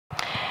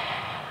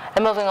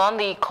And moving on,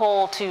 the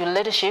call to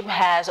leadership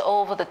has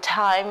over the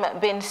time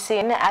been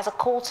seen as a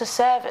call to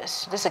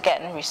service. This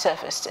again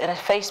resurfaced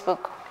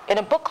in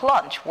a book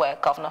launch where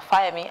Governor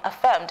Fayemi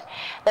affirmed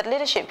that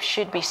leadership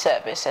should be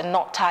service and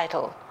not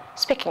title.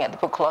 Speaking at the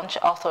book launch,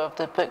 author of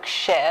the book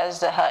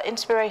shares her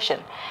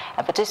inspiration,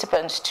 and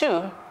participants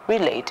too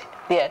relayed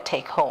their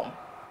take-home.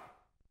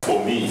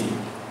 For me,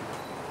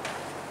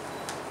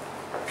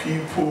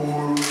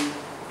 people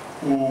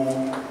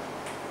who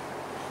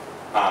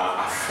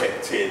are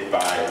affected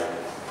by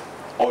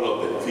all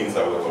of the things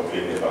that we're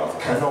complaining about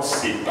cannot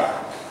sit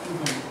back.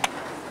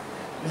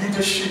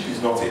 Leadership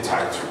is not a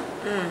title.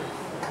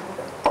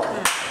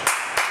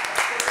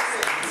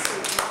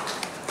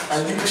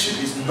 And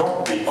leadership is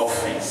not the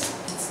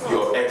office,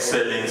 Your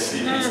Excellency,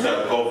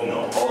 Mr.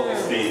 Governor, all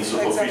these things,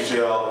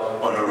 superficial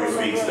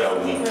honorifics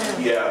that we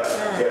hear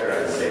here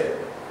and there.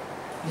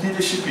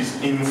 Leadership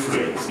is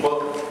influence,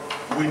 but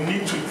we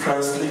need to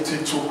translate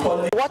it to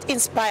policy. What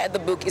inspired the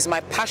book is my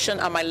passion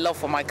and my love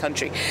for my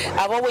country.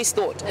 I've always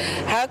thought,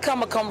 how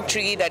come a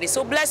country that is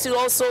so blessed with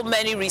also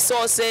many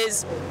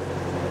resources,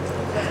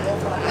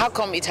 how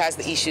come it has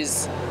the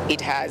issues it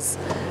has?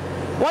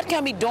 What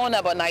can be done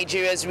about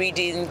Nigeria's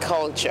reading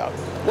culture?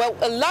 Well,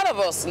 a lot of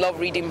us love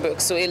reading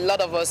books, so a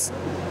lot of us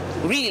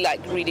really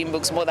like reading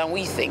books more than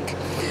we think.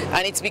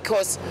 And it's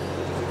because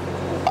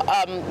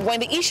when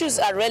the issues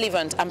are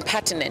relevant and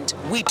pertinent,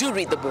 we do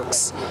read the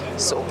books.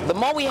 So the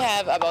more we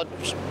have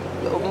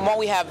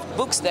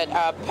books that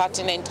are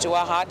pertinent to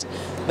our heart,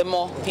 the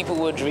more people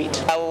would read.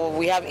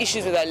 We have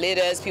issues with our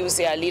leaders. People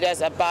say our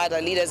leaders are bad,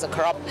 our leaders are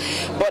corrupt.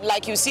 But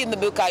like you see in the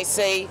book, I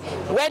say,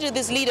 where do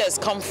these leaders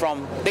come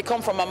from? They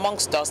come from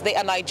amongst us. They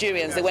are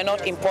Nigerians. They were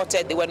not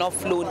imported. They were not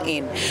flown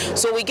in.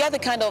 So we get the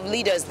kind of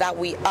leaders that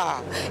we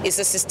are. It's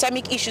the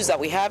systemic issues that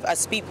we have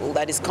as people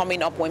that is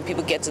coming up when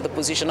people get to the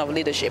position of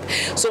leadership.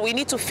 So we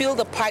need to fill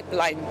the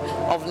pipeline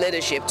of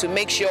leadership to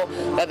make sure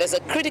that there's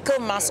a critical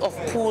mass of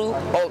pool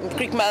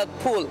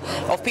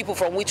of people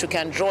from which we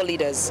can draw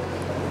leaders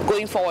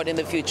going forward in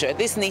the future.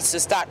 This needs to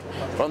start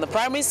from the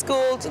primary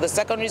school to the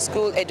secondary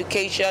school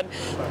education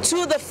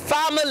to the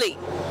family.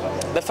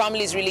 The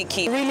family is really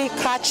key. Really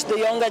catch the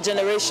younger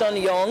generation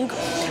young,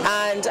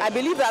 and I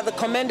believe that the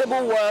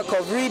commendable work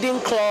of reading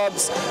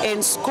clubs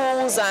in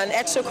schools and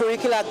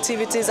extracurricular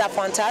activities are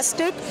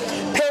fantastic.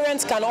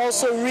 Parents can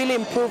also really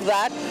improve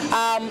that.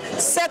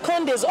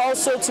 Second is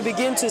also to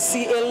begin to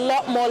see a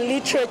lot more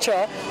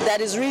literature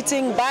that is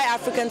written by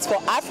Africans for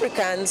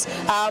Africans,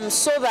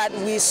 so that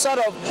we sort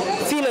of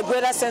feel a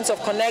greater sense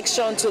of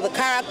connection to the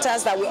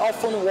characters that we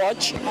often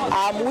watch,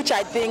 which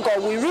I think, or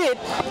we read,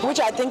 which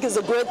I think is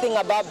a great thing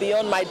about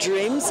Beyond My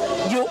Dreams.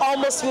 You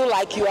almost feel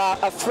like you are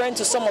a friend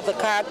to some of the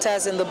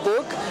characters in the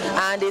book,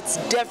 and it's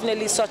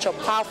definitely such a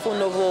powerful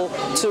novel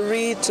to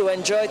read, to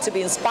enjoy, to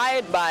be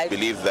inspired by. I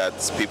believe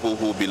that people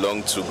who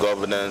belong to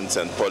governance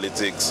and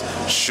politics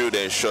should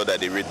ensure that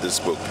they read this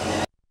book.